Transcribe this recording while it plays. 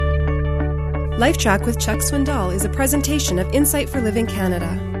LifeTrac with Chuck Swindoll is a presentation of Insight for Living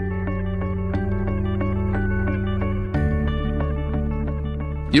Canada.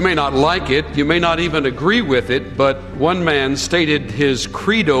 You may not like it, you may not even agree with it, but one man stated his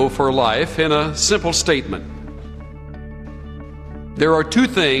credo for life in a simple statement. There are two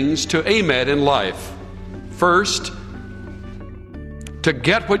things to aim at in life. First, to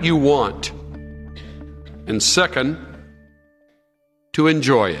get what you want. And second, to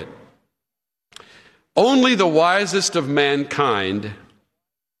enjoy it. Only the wisest of mankind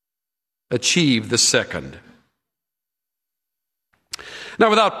achieve the second. Now,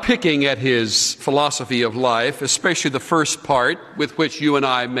 without picking at his philosophy of life, especially the first part with which you and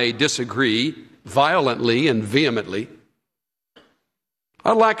I may disagree violently and vehemently,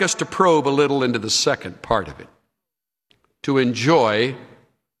 I'd like us to probe a little into the second part of it, to enjoy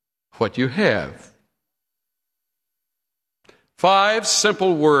what you have. 5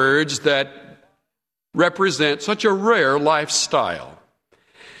 simple words that represent such a rare lifestyle.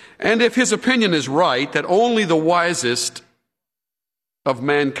 And if his opinion is right, that only the wisest of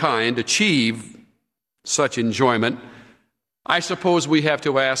mankind achieve such enjoyment, I suppose we have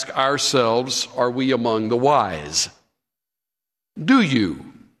to ask ourselves, are we among the wise? Do you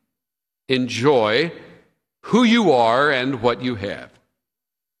enjoy who you are and what you have?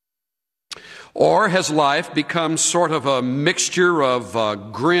 Or has life become sort of a mixture of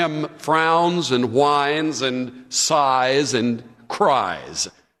grim frowns and whines and sighs and cries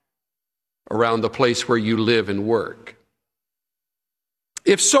around the place where you live and work?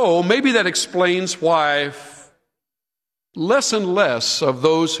 If so, maybe that explains why less and less of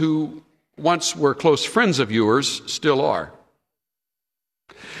those who once were close friends of yours still are.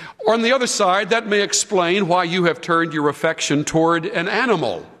 Or on the other side, that may explain why you have turned your affection toward an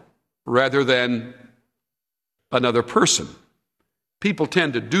animal rather than another person. People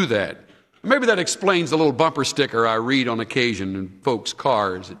tend to do that. Maybe that explains the little bumper sticker I read on occasion in folks'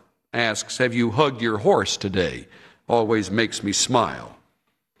 cars. It asks, "Have you hugged your horse today?" Always makes me smile.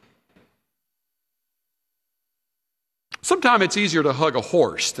 Sometimes it's easier to hug a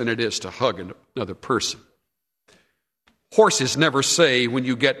horse than it is to hug another person. Horses never say when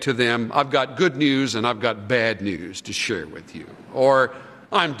you get to them, "I've got good news and I've got bad news to share with you," or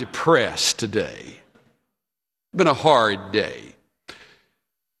 "I'm depressed today. It's been a hard day."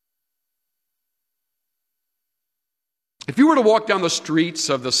 If you were to walk down the streets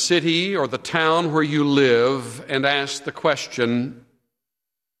of the city or the town where you live and ask the question,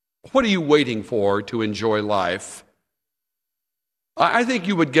 "What are you waiting for to enjoy life?" I think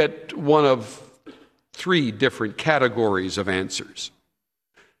you would get one of 3 different categories of answers.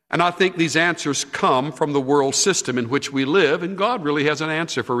 And I think these answers come from the world system in which we live, and God really has an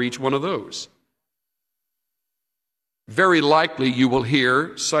answer for each one of those. Very likely you will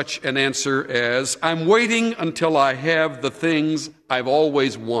hear such an answer as, "I'm waiting until I have the things I've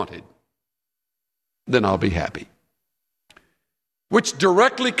always wanted. Then I'll be happy." Which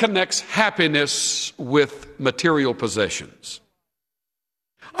directly connects happiness with material possessions.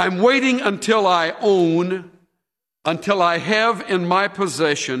 I'm waiting until I own, until I have in my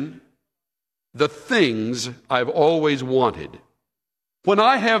possession the things I've always wanted. When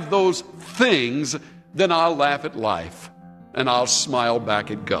I have those things, then I'll laugh at life and I'll smile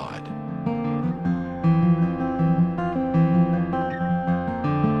back at God.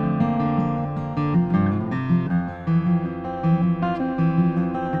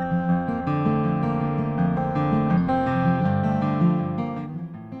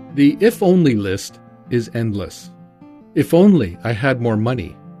 The if-only list is endless. If only I had more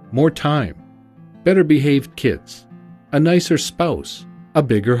money, more time, better behaved kids, a nicer spouse, a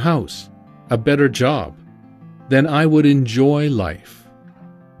bigger house, a better job, then I would enjoy life.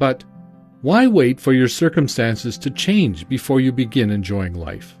 But why wait for your circumstances to change before you begin enjoying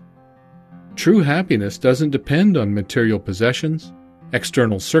life? True happiness doesn't depend on material possessions,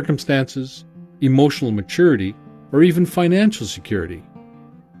 external circumstances, emotional maturity, or even financial security.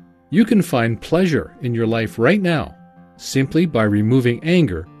 You can find pleasure in your life right now simply by removing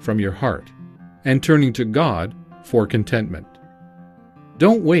anger from your heart and turning to God for contentment.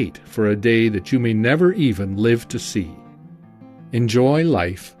 Don't wait for a day that you may never even live to see. Enjoy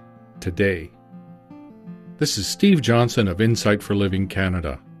life today. This is Steve Johnson of Insight for Living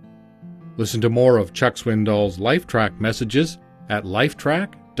Canada. Listen to more of Chuck Swindoll's LifeTrac messages at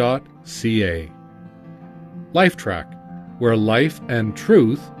lifetrac.ca. LifeTrac, where life and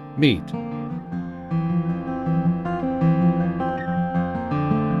truth meet.